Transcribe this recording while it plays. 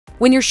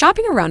When you're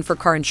shopping around for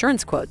car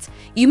insurance quotes,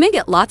 you may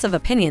get lots of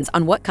opinions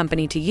on what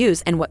company to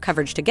use and what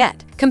coverage to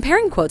get.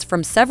 Comparing quotes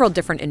from several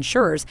different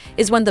insurers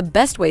is one of the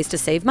best ways to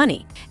save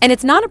money, and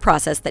it's not a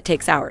process that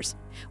takes hours.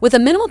 With a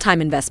minimal time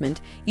investment,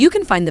 you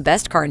can find the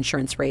best car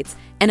insurance rates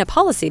and a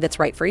policy that's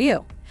right for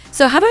you.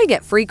 So how do I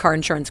get free car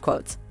insurance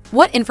quotes?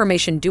 What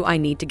information do I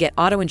need to get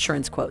auto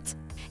insurance quotes?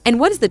 And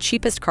what is the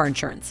cheapest car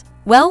insurance?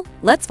 Well,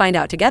 let's find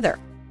out together.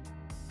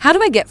 How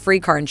do I get free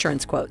car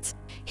insurance quotes?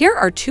 Here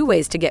are 2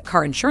 ways to get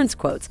car insurance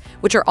quotes,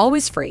 which are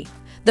always free.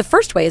 The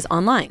first way is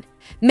online.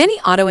 Many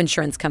auto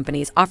insurance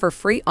companies offer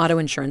free auto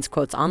insurance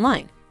quotes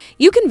online.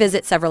 You can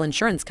visit several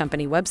insurance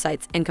company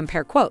websites and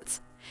compare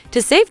quotes.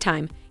 To save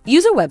time,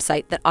 use a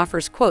website that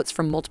offers quotes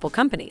from multiple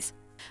companies.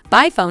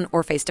 By phone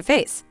or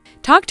face-to-face.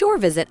 Talk to or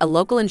visit a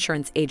local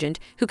insurance agent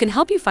who can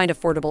help you find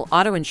affordable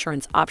auto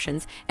insurance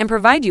options and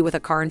provide you with a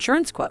car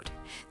insurance quote.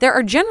 There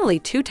are generally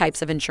 2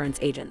 types of insurance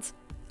agents.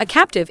 A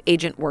captive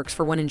agent works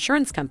for one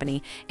insurance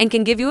company and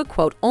can give you a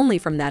quote only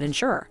from that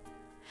insurer.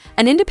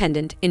 An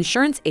independent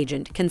insurance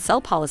agent can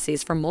sell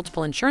policies from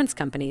multiple insurance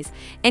companies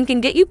and can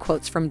get you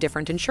quotes from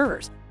different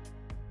insurers.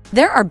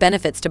 There are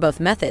benefits to both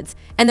methods,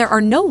 and there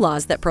are no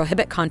laws that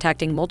prohibit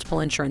contacting multiple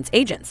insurance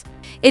agents.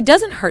 It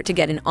doesn't hurt to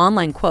get an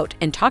online quote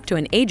and talk to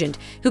an agent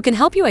who can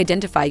help you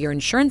identify your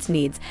insurance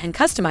needs and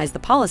customize the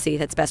policy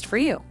that's best for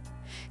you.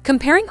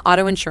 Comparing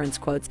auto insurance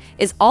quotes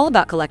is all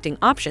about collecting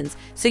options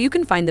so you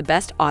can find the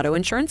best auto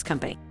insurance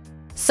company.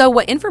 So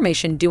what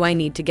information do I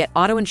need to get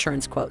auto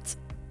insurance quotes?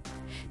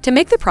 To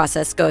make the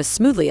process go as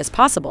smoothly as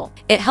possible,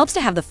 it helps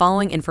to have the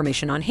following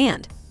information on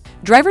hand.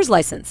 Driver's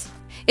license.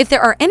 If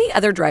there are any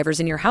other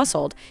drivers in your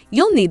household,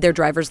 you'll need their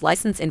driver's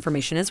license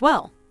information as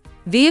well.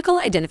 Vehicle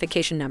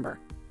identification number.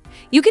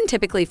 You can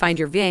typically find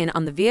your VIN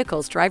on the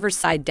vehicle's driver's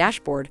side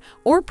dashboard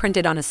or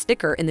printed on a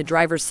sticker in the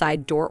driver's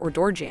side door or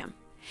door jamb.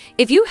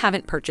 If you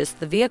haven't purchased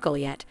the vehicle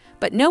yet,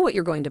 but know what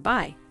you're going to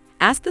buy,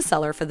 ask the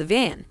seller for the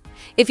VIN.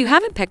 If you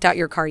haven't picked out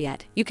your car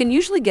yet, you can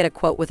usually get a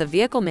quote with a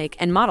vehicle make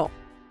and model.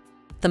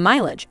 The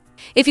mileage.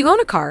 If you own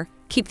a car,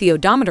 keep the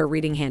odometer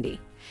reading handy.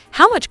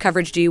 How much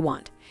coverage do you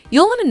want?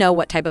 You'll want to know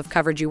what type of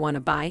coverage you want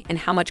to buy and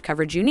how much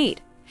coverage you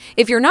need.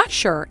 If you're not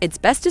sure, it's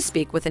best to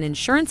speak with an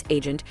insurance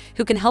agent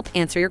who can help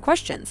answer your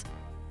questions.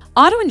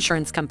 Auto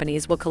insurance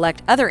companies will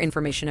collect other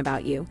information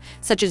about you,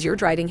 such as your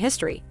driving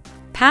history,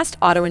 past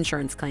auto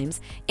insurance claims,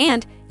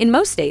 and, in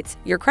most states,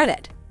 your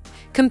credit.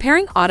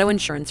 Comparing auto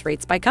insurance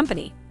rates by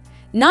company.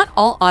 Not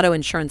all auto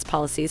insurance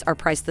policies are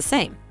priced the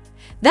same.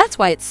 That's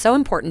why it's so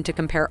important to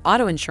compare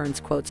auto insurance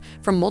quotes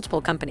from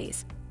multiple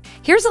companies.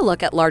 Here's a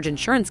look at large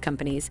insurance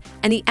companies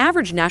and the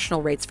average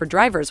national rates for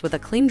drivers with a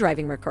clean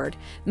driving record,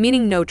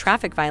 meaning no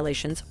traffic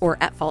violations or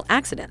at-fault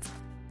accidents.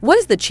 What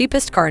is the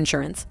cheapest car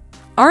insurance?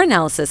 Our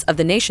analysis of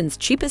the nation's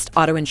cheapest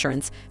auto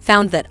insurance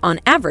found that, on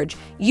average,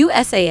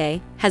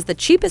 USAA has the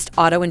cheapest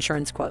auto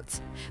insurance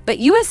quotes. But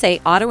USA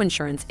Auto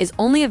Insurance is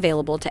only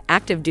available to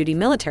active duty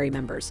military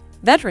members,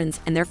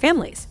 veterans, and their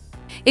families.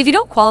 If you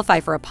don't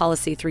qualify for a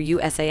policy through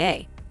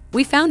USAA,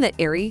 we found that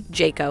Erie,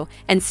 Jayco,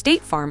 and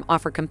State Farm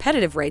offer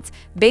competitive rates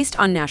based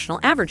on national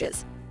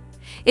averages.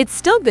 It's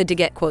still good to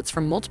get quotes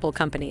from multiple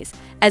companies,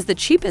 as the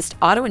cheapest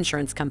auto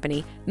insurance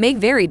company may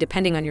vary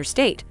depending on your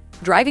state,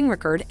 driving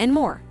record, and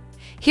more.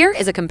 Here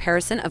is a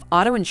comparison of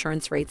auto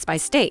insurance rates by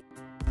state.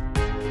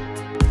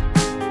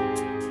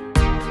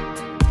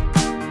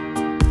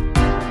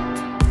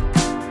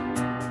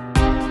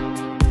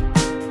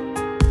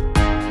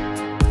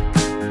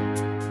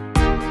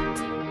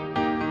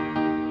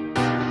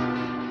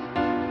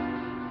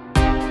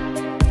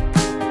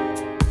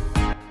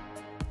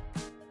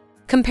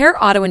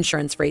 Compare auto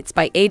insurance rates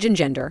by age and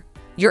gender.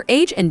 Your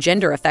age and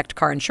gender affect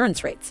car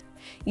insurance rates.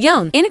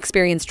 Young,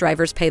 inexperienced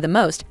drivers pay the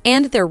most,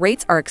 and their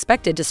rates are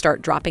expected to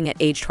start dropping at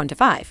age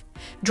 25.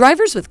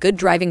 Drivers with good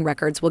driving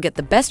records will get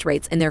the best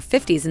rates in their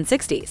 50s and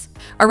 60s.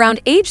 Around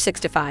age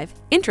 65,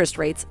 interest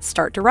rates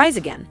start to rise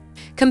again.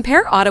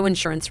 Compare auto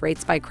insurance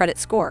rates by credit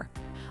score.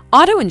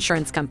 Auto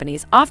insurance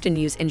companies often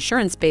use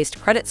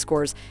insurance-based credit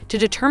scores to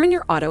determine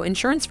your auto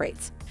insurance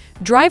rates.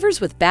 Drivers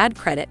with bad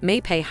credit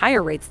may pay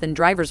higher rates than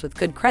drivers with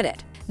good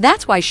credit.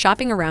 That's why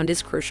shopping around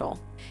is crucial.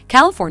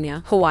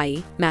 California,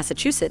 Hawaii,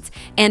 Massachusetts,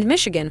 and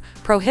Michigan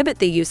prohibit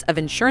the use of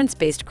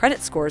insurance-based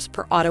credit scores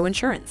for auto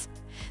insurance.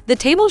 The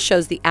table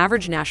shows the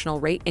average national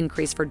rate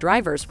increase for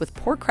drivers with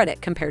poor credit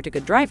compared to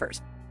good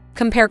drivers.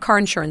 Compare car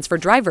insurance for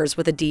drivers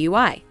with a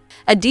DUI.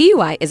 A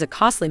DUI is a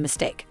costly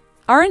mistake.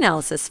 Our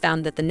analysis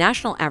found that the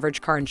national average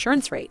car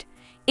insurance rate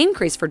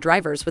increase for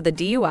drivers with a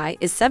DUI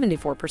is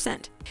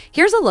 74%.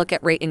 Here's a look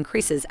at rate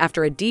increases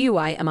after a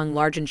DUI among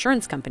large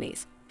insurance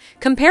companies.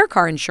 Compare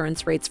car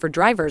insurance rates for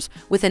drivers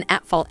with an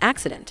at-fault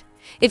accident.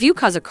 If you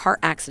cause a car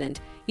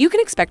accident, you can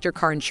expect your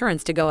car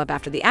insurance to go up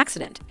after the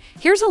accident.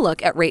 Here's a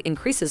look at rate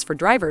increases for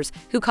drivers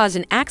who caused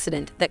an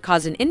accident that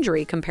caused an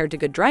injury compared to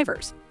good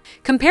drivers.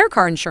 Compare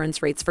car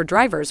insurance rates for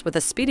drivers with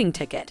a speeding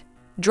ticket.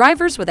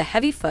 Drivers with a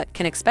heavy foot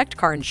can expect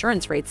car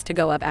insurance rates to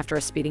go up after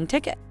a speeding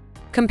ticket.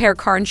 Compare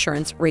car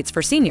insurance rates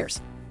for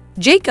seniors.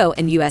 Jayco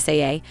and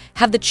USAA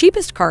have the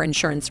cheapest car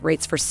insurance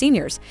rates for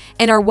seniors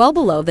and are well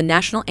below the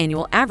national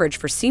annual average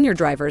for senior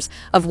drivers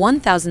of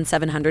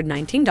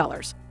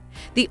 $1,719.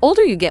 The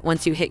older you get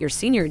once you hit your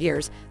senior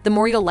years, the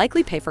more you'll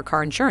likely pay for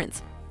car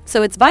insurance.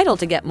 So it's vital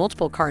to get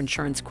multiple car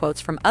insurance quotes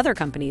from other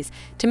companies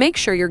to make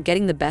sure you're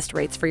getting the best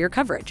rates for your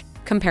coverage.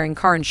 Comparing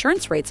car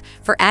insurance rates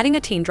for adding a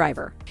teen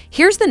driver.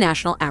 Here's the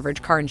national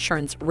average car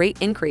insurance rate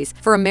increase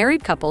for a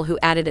married couple who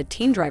added a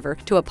teen driver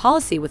to a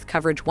policy with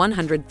coverage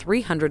 100,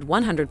 300,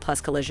 100 plus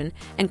collision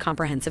and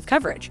comprehensive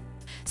coverage.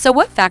 So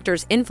what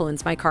factors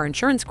influence my car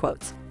insurance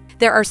quotes?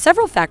 There are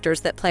several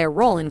factors that play a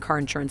role in car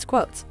insurance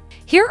quotes.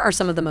 Here are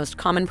some of the most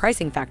common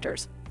pricing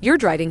factors. Your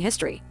driving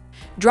history.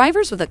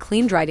 Drivers with a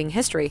clean driving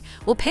history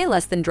will pay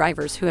less than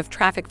drivers who have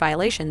traffic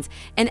violations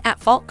and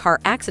at-fault car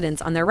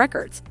accidents on their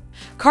records.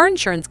 Car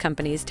insurance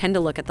companies tend to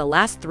look at the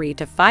last 3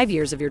 to 5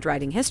 years of your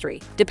driving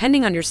history,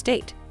 depending on your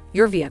state.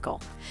 Your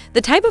vehicle.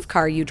 The type of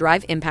car you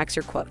drive impacts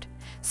your quote.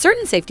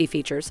 Certain safety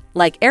features,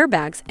 like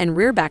airbags and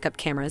rear backup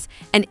cameras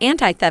and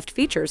anti-theft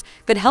features,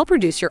 could help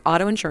reduce your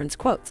auto insurance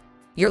quotes.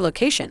 Your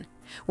location.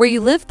 Where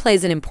you live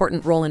plays an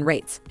important role in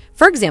rates.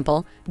 For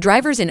example,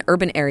 drivers in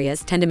urban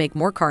areas tend to make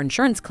more car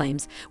insurance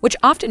claims, which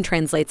often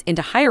translates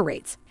into higher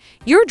rates.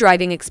 Your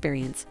driving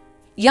experience.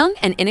 Young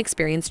and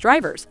inexperienced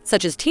drivers,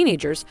 such as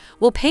teenagers,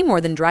 will pay more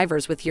than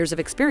drivers with years of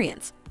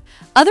experience.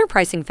 Other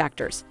pricing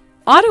factors.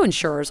 Auto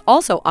insurers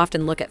also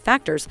often look at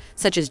factors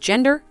such as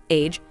gender,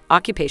 age,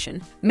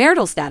 occupation,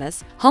 marital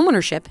status,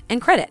 homeownership, and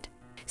credit.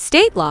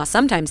 State law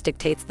sometimes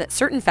dictates that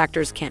certain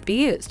factors can't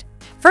be used.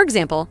 For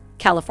example,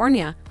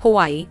 California,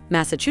 Hawaii,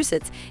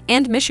 Massachusetts,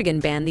 and Michigan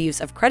ban the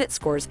use of credit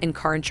scores in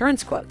car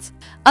insurance quotes.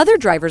 Other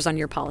drivers on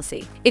your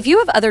policy. If you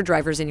have other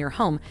drivers in your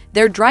home,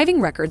 their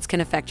driving records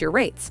can affect your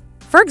rates.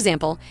 For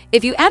example,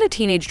 if you add a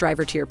teenage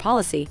driver to your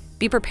policy,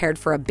 be prepared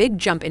for a big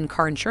jump in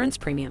car insurance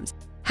premiums.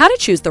 How to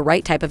choose the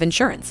right type of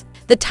insurance.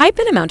 The type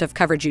and amount of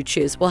coverage you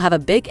choose will have a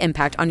big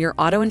impact on your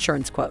auto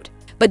insurance quote.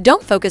 But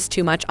don't focus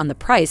too much on the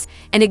price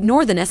and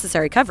ignore the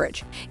necessary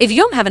coverage. If you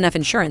don't have enough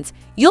insurance,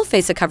 you'll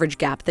face a coverage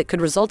gap that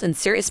could result in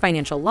serious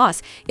financial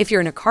loss if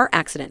you're in a car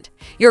accident.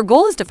 Your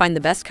goal is to find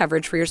the best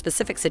coverage for your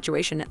specific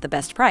situation at the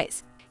best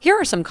price. Here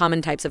are some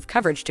common types of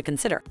coverage to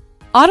consider.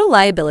 Auto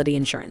liability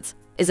insurance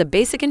is a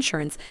basic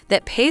insurance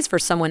that pays for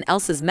someone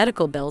else's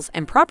medical bills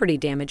and property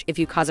damage if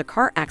you cause a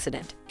car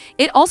accident.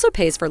 It also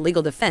pays for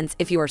legal defense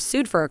if you are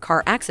sued for a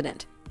car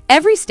accident.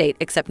 Every state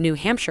except New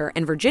Hampshire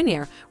and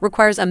Virginia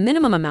requires a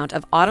minimum amount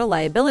of auto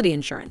liability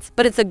insurance,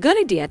 but it's a good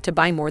idea to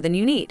buy more than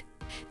you need.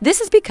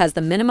 This is because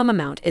the minimum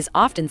amount is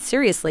often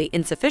seriously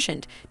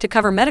insufficient to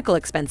cover medical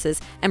expenses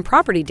and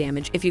property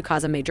damage if you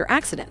cause a major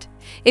accident.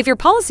 If your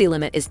policy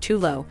limit is too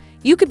low,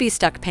 you could be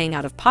stuck paying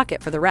out of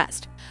pocket for the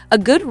rest. A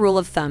good rule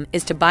of thumb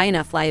is to buy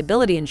enough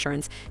liability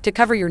insurance to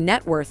cover your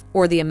net worth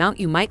or the amount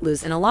you might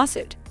lose in a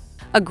lawsuit.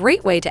 A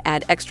great way to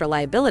add extra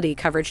liability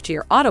coverage to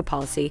your auto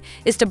policy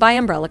is to buy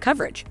umbrella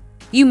coverage.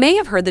 You may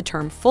have heard the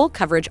term full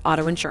coverage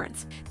auto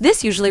insurance.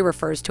 This usually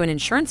refers to an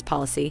insurance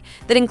policy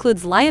that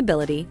includes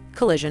liability,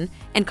 collision,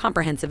 and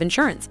comprehensive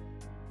insurance.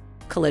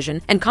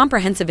 Collision and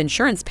comprehensive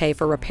insurance pay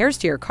for repairs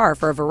to your car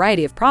for a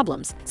variety of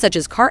problems, such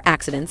as car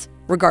accidents,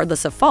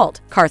 regardless of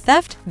fault, car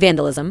theft,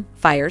 vandalism,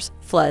 fires,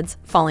 floods,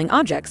 falling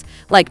objects,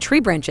 like tree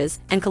branches,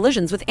 and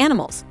collisions with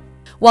animals.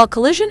 While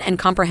collision and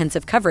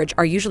comprehensive coverage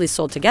are usually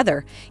sold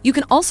together, you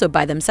can also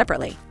buy them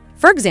separately.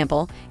 For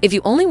example, if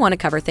you only want to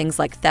cover things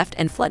like theft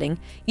and flooding,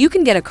 you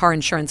can get a car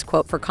insurance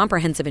quote for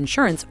comprehensive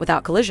insurance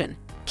without collision.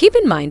 Keep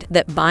in mind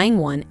that buying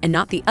one and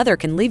not the other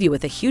can leave you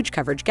with a huge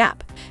coverage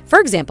gap. For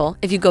example,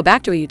 if you go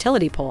back to a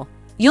utility pole,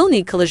 you'll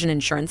need collision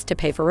insurance to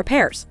pay for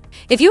repairs.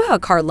 If you have a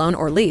car loan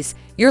or lease,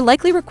 you're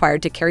likely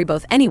required to carry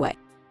both anyway.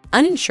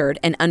 Uninsured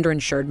and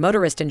underinsured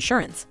motorist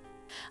insurance.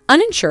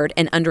 Uninsured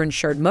and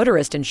underinsured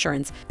motorist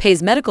insurance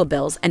pays medical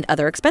bills and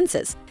other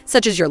expenses,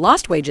 such as your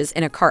lost wages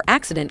in a car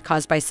accident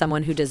caused by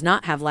someone who does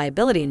not have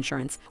liability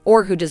insurance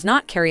or who does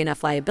not carry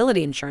enough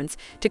liability insurance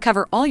to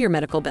cover all your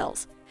medical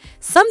bills.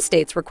 Some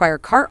states require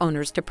car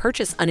owners to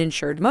purchase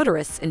uninsured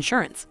motorists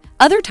insurance.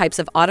 Other types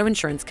of auto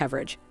insurance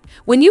coverage.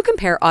 When you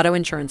compare auto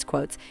insurance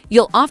quotes,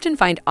 you'll often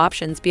find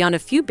options beyond a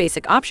few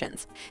basic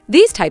options.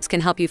 These types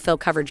can help you fill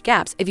coverage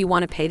gaps if you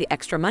want to pay the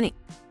extra money.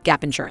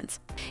 Gap insurance.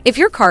 If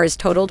your car is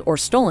totaled or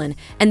stolen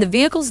and the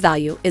vehicle's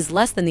value is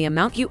less than the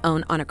amount you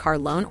own on a car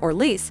loan or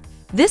lease,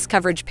 this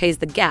coverage pays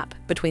the gap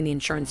between the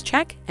insurance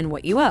check and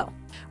what you owe.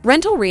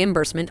 Rental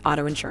reimbursement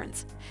auto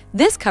insurance.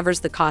 This covers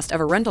the cost of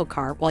a rental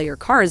car while your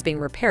car is being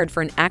repaired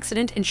for an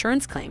accident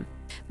insurance claim.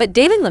 But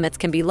daily limits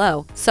can be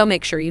low, so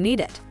make sure you need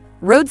it.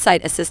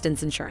 Roadside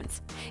assistance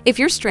insurance. If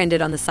you're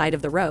stranded on the side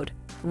of the road,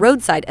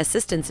 roadside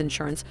assistance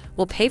insurance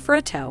will pay for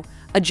a tow,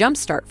 a jump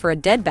start for a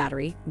dead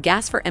battery,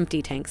 gas for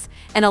empty tanks,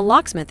 and a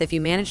locksmith if you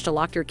manage to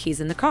lock your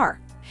keys in the car.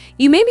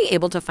 You may be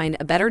able to find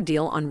a better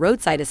deal on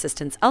roadside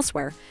assistance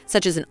elsewhere,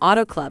 such as an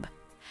auto club.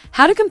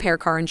 How to compare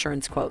car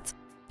insurance quotes.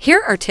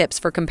 Here are tips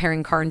for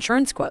comparing car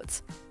insurance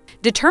quotes.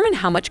 Determine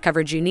how much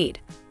coverage you need.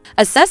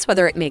 Assess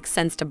whether it makes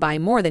sense to buy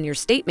more than your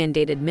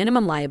state-mandated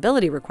minimum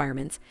liability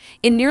requirements.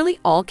 In nearly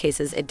all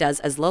cases it does,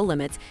 as low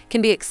limits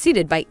can be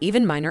exceeded by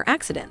even minor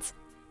accidents.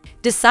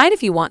 Decide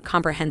if you want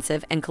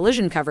comprehensive and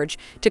collision coverage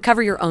to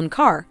cover your own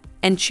car,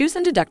 and choose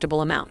a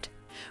deductible amount.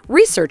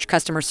 Research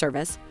customer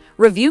service.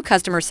 Review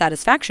customer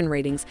satisfaction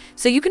ratings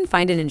so you can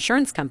find an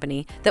insurance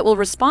company that will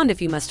respond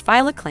if you must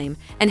file a claim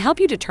and help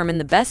you determine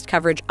the best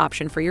coverage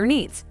option for your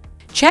needs.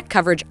 Check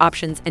coverage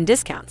options and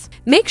discounts.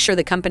 Make sure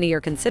the company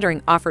you're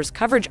considering offers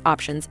coverage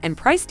options and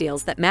price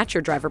deals that match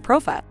your driver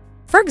profile.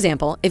 For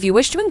example, if you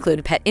wish to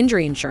include pet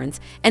injury insurance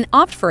and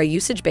opt for a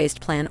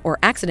usage-based plan or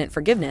accident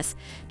forgiveness,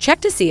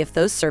 check to see if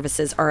those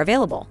services are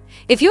available.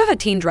 If you have a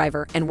teen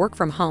driver and work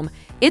from home,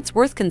 it's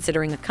worth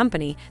considering a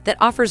company that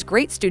offers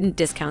great student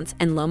discounts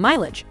and low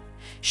mileage.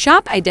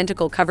 Shop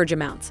identical coverage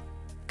amounts.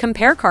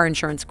 Compare car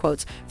insurance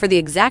quotes for the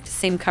exact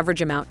same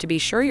coverage amount to be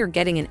sure you're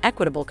getting an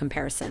equitable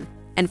comparison.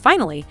 And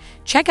finally,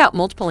 check out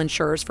multiple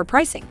insurers for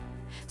pricing.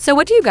 So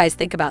what do you guys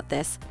think about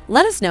this?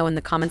 Let us know in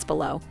the comments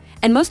below.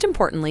 And most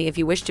importantly, if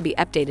you wish to be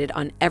updated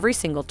on every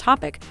single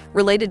topic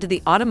related to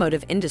the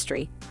automotive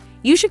industry,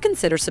 you should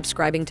consider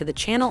subscribing to the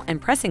channel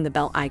and pressing the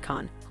bell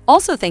icon.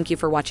 Also, thank you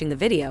for watching the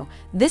video.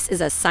 This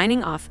is us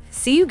signing off.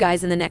 See you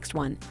guys in the next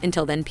one.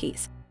 Until then,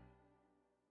 peace.